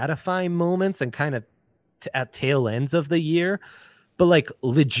and gratifying moments and kind of at tail ends of the year, but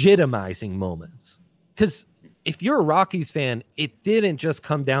legitimizing moments. Because if you're a Rockies fan, it didn't just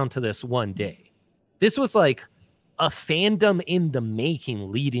come down to this one day. This was a fandom in the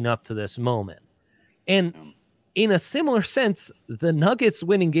making leading up to this moment. And in a similar sense, the Nuggets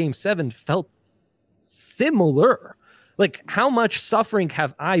winning Game 7 felt similar. How much suffering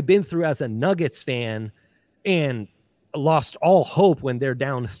have I been through as a Nuggets fan and lost all hope when they're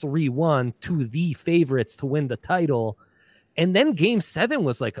down 3-1 to the favorites to win the title. And then Game 7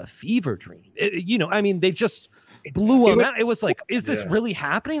 was like a fever dream. They just blew them out. It was is this really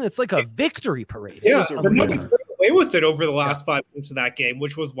happening? It's like a victory parade. Yeah, the Nuggets got away with it over the last 5 minutes of that game,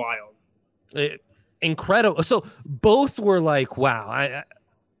 which was wild. Incredible. So both were wow.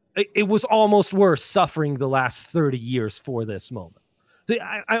 It was almost worth suffering the last 30 years for this moment.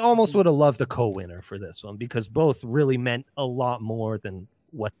 I almost would have loved a co-winner for this one because both really meant a lot more than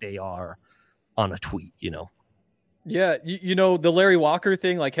what they are on a tweet, Yeah, the Larry Walker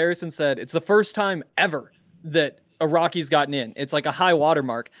thing, like Harrison said, it's the first time ever that a Rockies gotten in. It's like a high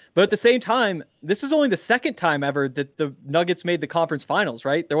watermark. But at the same time, this is only the second time ever that the Nuggets made the conference finals,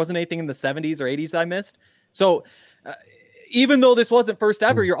 right? There wasn't anything in the 70s or 80s I missed. So even though this wasn't first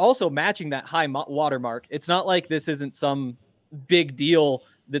ever, you're also matching that high watermark. It's not like this isn't some big deal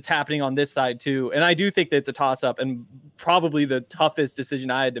that's happening on this side too. And I do think that it's a toss-up and probably the toughest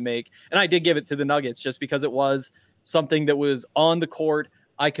decision I had to make. And I did give it to the Nuggets just because it was something that was on the court.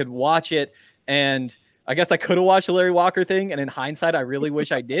 I could watch it, and I guess I could have watched the Larry Walker thing. And in hindsight, I really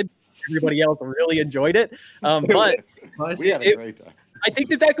wish I did. Everybody else really enjoyed it. But we had a great time. I think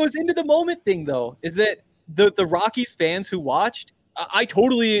that goes into the moment thing, though, is that the Rockies fans who watched, I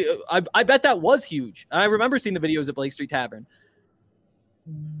bet that was huge. I remember seeing the videos at Blake Street Tavern.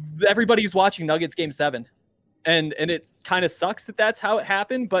 Everybody's watching Nuggets Game 7. And it kind of sucks that that's how it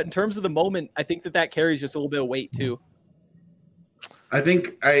happened. But in terms of the moment, I think that carries just a little bit of weight, too. I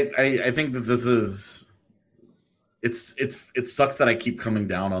think that this is it sucks that I keep coming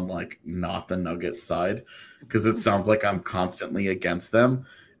down on like not the Nuggets side because it sounds like I'm constantly against them.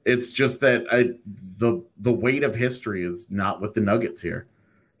 It's just that the weight of history is not with the Nuggets here.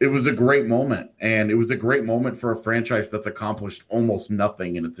 It was a great moment, and it was a great moment for a franchise that's accomplished almost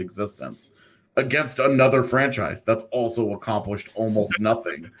nothing in its existence against another franchise that's also accomplished almost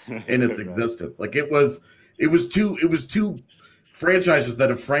nothing in its existence. Like it was two franchises that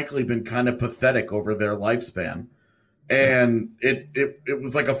have frankly been kind of pathetic over their lifespan. And it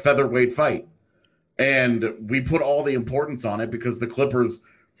was like a featherweight fight. And we put all the importance on it because the Clippers,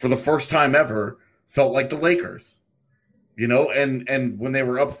 for the first time ever, felt like the Lakers. You know, and when they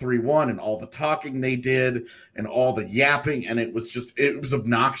were up 3-1 and all the talking they did and all the yapping, and it was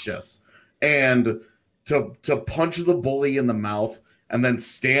obnoxious. And to punch the bully in the mouth and then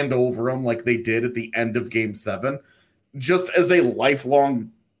stand over him like they did at the end of Game 7, just as a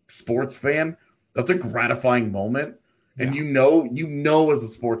lifelong sports fan, that's a gratifying moment. And you know, as a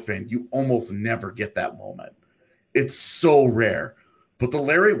sports fan, you almost never get that moment. It's so rare. But the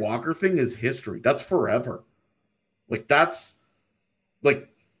Larry Walker thing is history. That's forever. Like that's like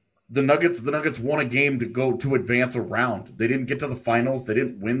the Nuggets won a game to advance a round. They didn't get to the finals. They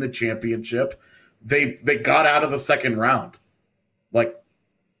didn't win the championship. They got out of the second round. Like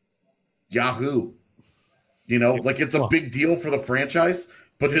Yahoo. You know, like it's a big deal for the franchise,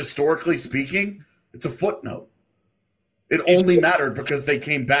 but historically speaking, it's a footnote. It only mattered because they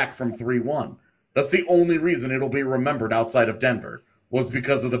came back from 3-1. That's the only reason it'll be remembered outside of Denver was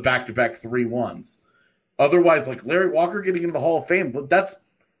because of the back-to-back 3-1s. Otherwise, like Larry Walker getting into the Hall of Fame, that's,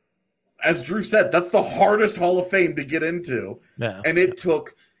 as Drew said, that's the hardest Hall of Fame to get into. Yeah. And it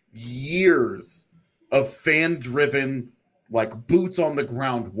took years of fan-driven, like boots on the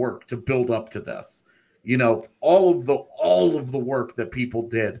ground work to build up to this. You know, all of the work that people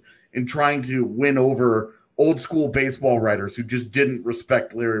did in trying to win over old school baseball writers who just didn't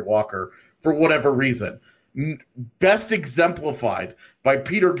respect Larry Walker for whatever reason. Best exemplified by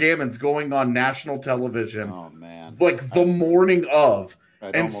Peter Gammons going on national television, like the morning of,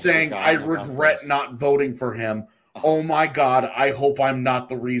 and saying, "I regret not voting for him. Oh my God, I hope I'm not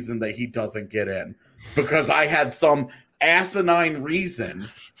the reason that he doesn't get in, because I had some asinine reason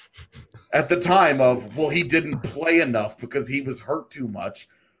at the time of, well, he didn't play enough because he was hurt too much,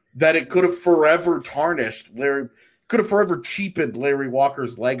 that it could have forever tarnished Larry, could have forever cheapened Larry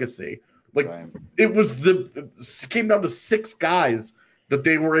Walker's legacy." Like it came down to 6 guys that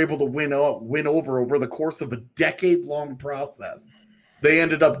they were able to win over the course of a decade-long process.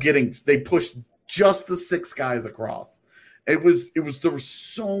 They pushed just the 6 guys across. There was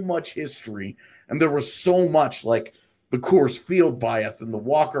so much history, and there was so much like the Coors Field bias and the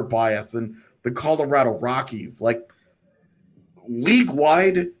Walker bias and the Colorado Rockies. Like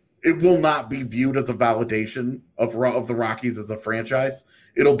league-wide, it will not be viewed as a validation of the Rockies as a franchise.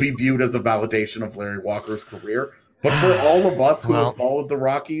 It'll be viewed as a validation of Larry Walker's career. But for all of us who have followed the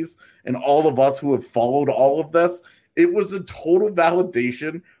Rockies and all of us who have followed all of this, it was a total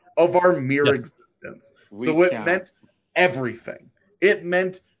validation of our mere existence. So it meant everything. It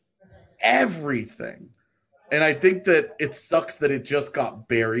meant everything. And I think that it sucks that it just got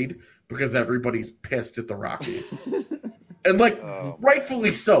buried because everybody's pissed at the Rockies. And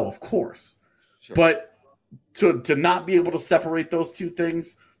rightfully so, of course. Sure. But to not be able to separate those two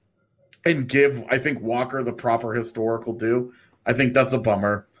things and give, I think, Walker the proper historical due, I think that's a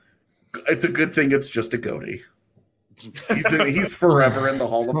bummer. It's a good thing it's just a goatee. He's forever in the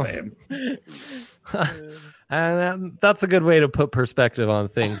Hall of Fame. And that's a good way to put perspective on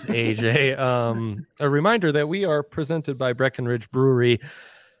things, AJ. A reminder that we are presented by Breckenridge Brewery.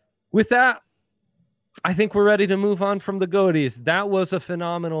 With that, I think we're ready to move on from the Goaties. That was a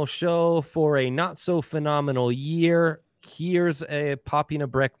phenomenal show for a not so phenomenal year. Here's a popping a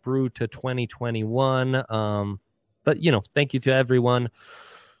Breck brew to 2021. But thank you to everyone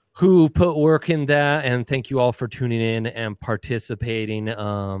who put work in that, and thank you all for tuning in and participating.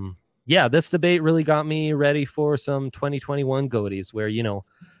 This debate really got me ready for some 2021 Goaties, where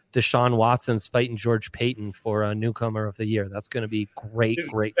Deshaun Watson's fighting George Payton for a newcomer of the year. That's going to be great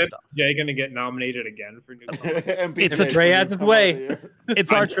stuff. Jay going to get nominated again for newcomer? It's a Dre out of the way.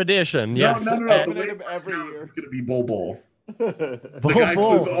 It's our tradition. Yes. No. Every year it's going to be Bull. Bull.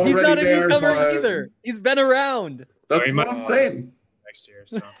 He's not a newcomer either. He's been around. That's what I'm saying. Next year.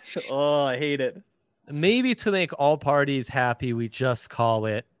 So. Oh, I hate it. Maybe to make all parties happy, we just call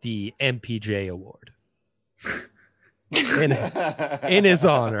it the MPJ Award. in his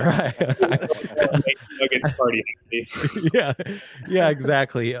honor, right? yeah,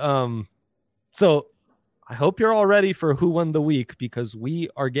 exactly. So I hope you're all ready for Who Won the Week, because we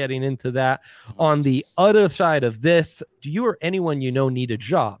are getting into that. On the other side of this, do you or anyone you know need a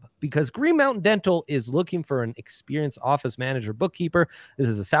job? Because Green Mountain Dental is looking for an experienced office manager bookkeeper. This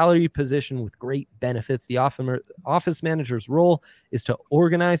is a salary position with great benefits. The office manager's role is to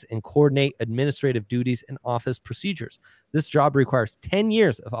organize and coordinate administrative duties and office procedures. This job requires 10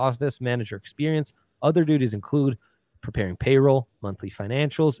 years of office manager experience. Other duties include preparing payroll, monthly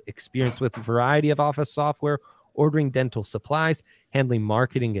financials, experience with a variety of office software, ordering dental supplies, handling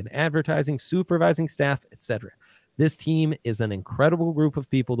marketing and advertising, supervising staff, etc. This team is an incredible group of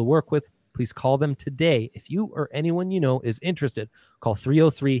people to work with. Please call them today. If you or anyone you know is interested, call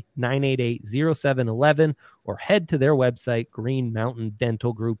 303-988-0711 or head to their website,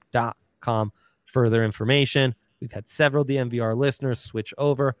 greenmountaindentalgroup.com. Further information. We've had several DMVR listeners switch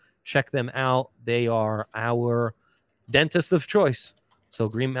over. Check them out. They are our dentist of choice. So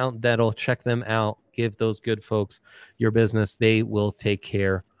Green Mountain Dental, check them out. Give those good folks your business. They will take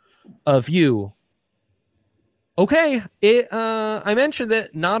care of you. Okay, I mentioned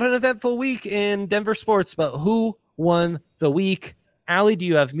it, not an eventful week in Denver sports, but who won the week? Allie, do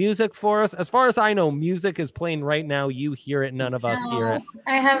you have music for us? As far as I know, music is playing right now. You hear it, none of us hear it.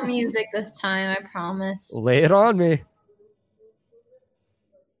 I have music this time, I promise. Lay it on me.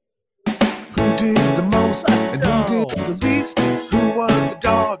 Who did the most and who did the least? Who was the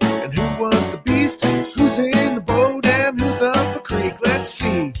dog and who was the beast? Who's in the boat and who's up a creek? Let's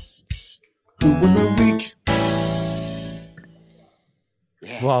see. Who won the week?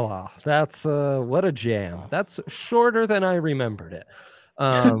 Voila. That's what a jam. That's shorter than I remembered it.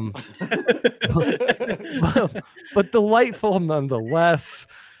 But delightful nonetheless.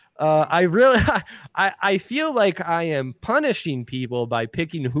 I feel like I am punishing people by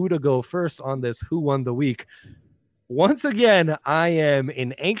picking who to go first on this Who Won the Week. Once again, I am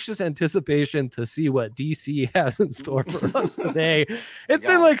in anxious anticipation to see what DC has in store for us today. It's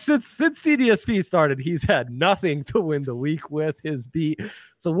been like since TDSP started, he's had nothing to win the week with his beat.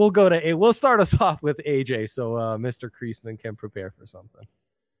 So we'll start us off with AJ. So Mr. Kreisman can prepare for something.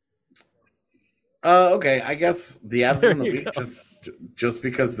 Okay, I guess the Avs won the week just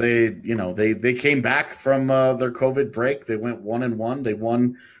because they came back from their COVID break. They went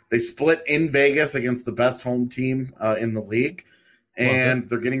 1-1. They split in Vegas against the best home team in the league, and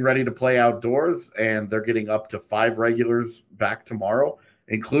they're getting ready to play outdoors, and they're getting up to 5 regulars back tomorrow,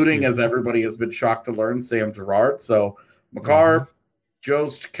 including, as everybody has been shocked to learn, Sam Girard. So Makar,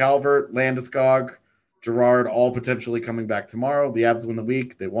 Jost, Calvert, Landeskog, Girard, all potentially coming back tomorrow. The Avs win the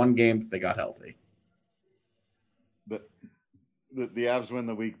week. They won games. They got healthy. The Avs win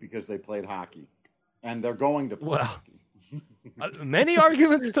the week because they played hockey, and they're going to play hockey. Many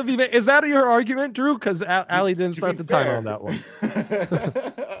arguments to be made. Is that your argument, Drew? Because Allie didn't start the timer on that one.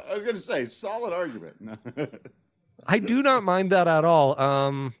 I was going to say, solid argument. I do not mind that at all.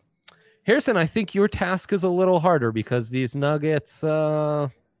 Harrison, I think your task is a little harder because these Nuggets,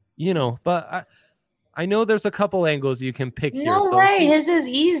 but I know there's a couple angles you can pick here. No way, his is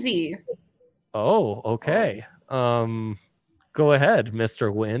easy. Oh, okay. Go ahead,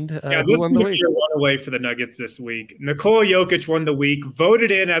 Mr. Wind. This won the week? One away for the Nuggets this week. Nikola Jokic won the week,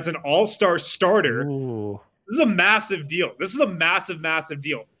 voted in as an all-star starter. Ooh. This is a massive deal. This is a massive, massive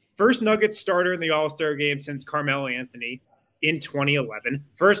deal. First Nuggets starter in the all-star game since Carmelo Anthony in 2011.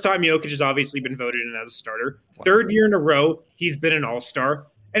 First time Jokic has obviously been voted in as a starter. Wow. 3rd year in a row he's been an all-star.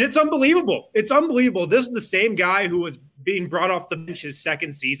 And it's unbelievable. It's unbelievable. This is the same guy who was being brought off the bench his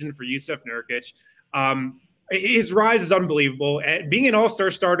 2nd season for Jusuf Nurkic. His rise is unbelievable. And being an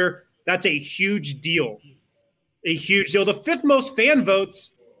all-star starter, that's a huge deal. A huge deal. The 5th most fan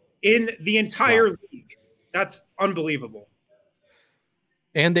votes in the entire league. That's unbelievable.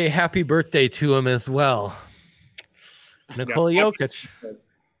 And a happy birthday to him as well. Nikola Jokic.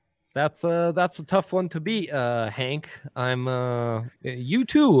 That's a tough one to beat, Hank. You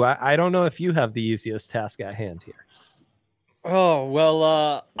too. I don't know if you have the easiest task at hand here. Oh,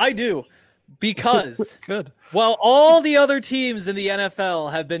 well, I do. Because while all the other teams in the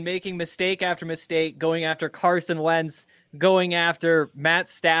NFL have been making mistake after mistake, going after Carson Wentz, going after Matt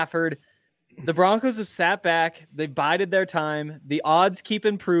Stafford. The Broncos have sat back. They've bided their time. The odds keep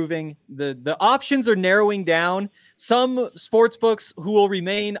improving. The options are narrowing down. Some sports books who will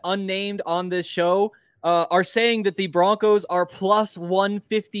remain unnamed on this show are saying that the Broncos are plus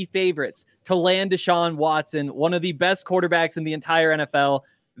 150 favorites to land Deshaun Watson, one of the best quarterbacks in the entire NFL.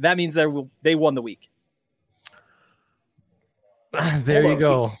 That means they won the week. There you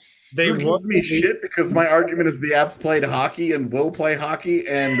go. They gives me shit because my argument is the Avs played hockey and will play hockey,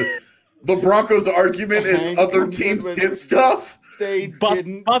 and the Broncos' argument is other teams did stuff. They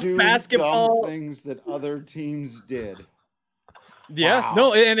didn't do basketball things that other teams did. Yeah, Wow.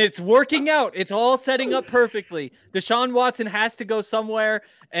 no, and it's working out. It's all setting up perfectly. Deshaun Watson has to go somewhere,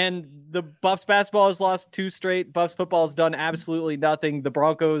 and the Buffs basketball has lost 2 straight. Buffs football has done absolutely nothing. The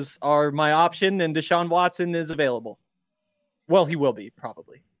Broncos are my option, and Deshaun Watson is available. Well, he will be,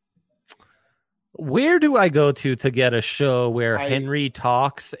 probably. Where do I go to get a show where Henry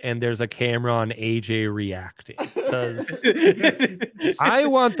talks and there's a camera on AJ reacting? Because I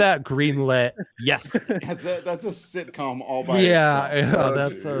want that greenlit. Yes, that's a sitcom all by itself. Yeah,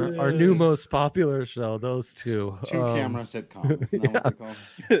 that's our new most popular show. Those two camera sitcoms.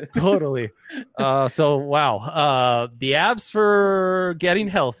 Yeah, totally. So wow, the Avs for getting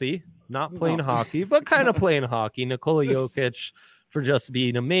healthy, not playing hockey, but kind of playing hockey. Nikola Jokic for just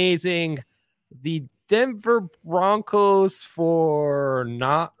being amazing. The Denver Broncos for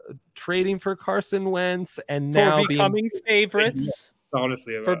not trading for Carson Wentz and now becoming favorites.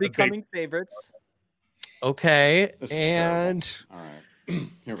 Honestly, for becoming favorites. Okay, and all right,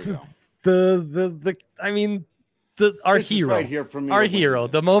 here we go. Our This is hero, right here for me our to win hero.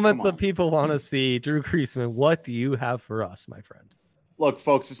 this. The moment Come the on. people want to see Drew Creasman, what do you have for us, my friend? Look,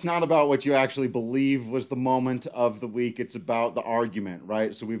 folks, it's not about what you actually believe was the moment of the week. It's about the argument,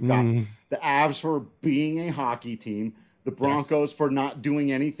 right? So we've got the Avs for being a hockey team, the Broncos for not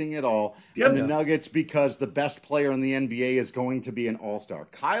doing anything at all, and the Nuggets because the best player in the NBA is going to be an all-star.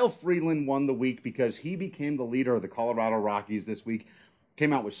 Kyle Freeland won the week because he became the leader of the Colorado Rockies this week,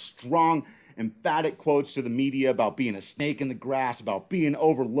 came out with strong, emphatic quotes to the media about being a snake in the grass, about being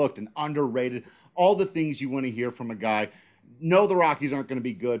overlooked and underrated, all the things you want to hear from a guy. No, the Rockies aren't going to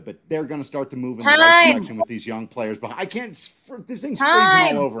be good, but they're going to start to move in the right direction with these young players. But I can't. This thing's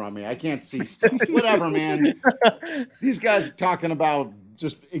freezing all over on me. I can't see stuff. Whatever, man. These guys are talking about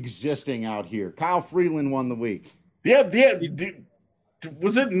just existing out here. Kyle Freeland won the week. Yeah.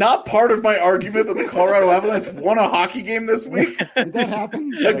 Was it not part of my argument that the Colorado Avalanche won a hockey game this week? Did that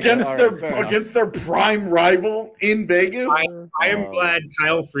happen? against their prime rival in Vegas? I am glad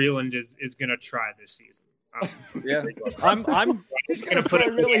Kyle Freeland is going to try this season. Yeah, I'm. He's going to put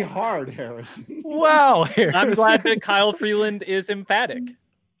it really hard, Harrison. Wow, I'm glad that Kyle Freeland is emphatic.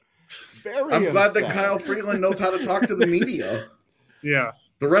 I'm glad that Kyle Freeland knows how to talk to the media. Yeah,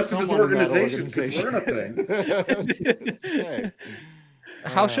 the rest of his organization could learn a thing.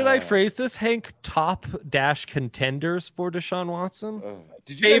 How should I phrase this, Hank? Top dash contenders for Deshaun Watson?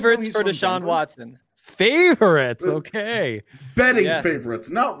 Favorites for Deshaun Watson. Favorites, okay. Betting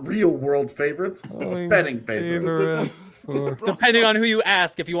favorites, not real world favorites. Betting favorites. Depending on who you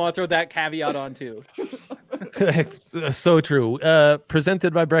ask, if you want to throw that caveat on too. So true.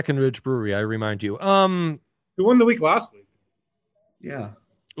 Presented by Breckenridge Brewery, I remind you. Who won the week last week? Yeah.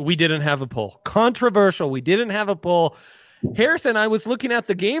 We didn't have a poll. Controversial. We didn't have a poll. Harrison, I was looking at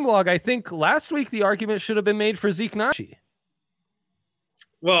the game log. I think last week the argument should have been made for Zeke Naji.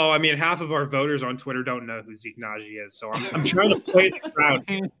 Well, I mean, half of our voters on Twitter don't know who Zeke Naji is, so I'm trying to play the crowd.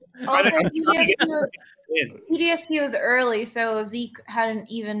 CDSP was early, so Zeke hadn't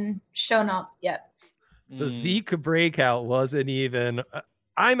even shown up yet. The Zeke breakout wasn't even.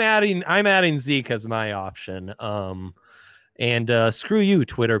 I'm adding Zeke as my option. And screw you,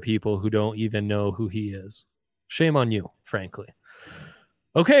 Twitter people who don't even know who he is. Shame on you, frankly.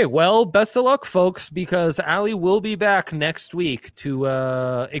 Okay, well, best of luck, folks, because Allie will be back next week to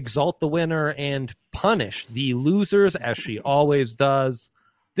exalt the winner and punish the losers, as she always does.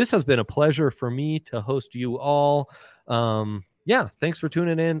 This has been a pleasure for me to host you all. Thanks for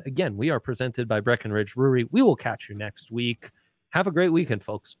tuning in. Again, we are presented by Breckenridge Brewery. We will catch you next week. Have a great weekend,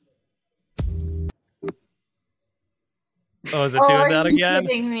 folks. Oh, is it doing that again?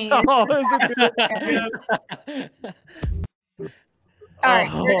 Me? Oh, is it doing that again? All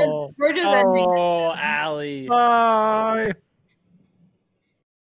right, we're just ending. Oh, Allie. Bye.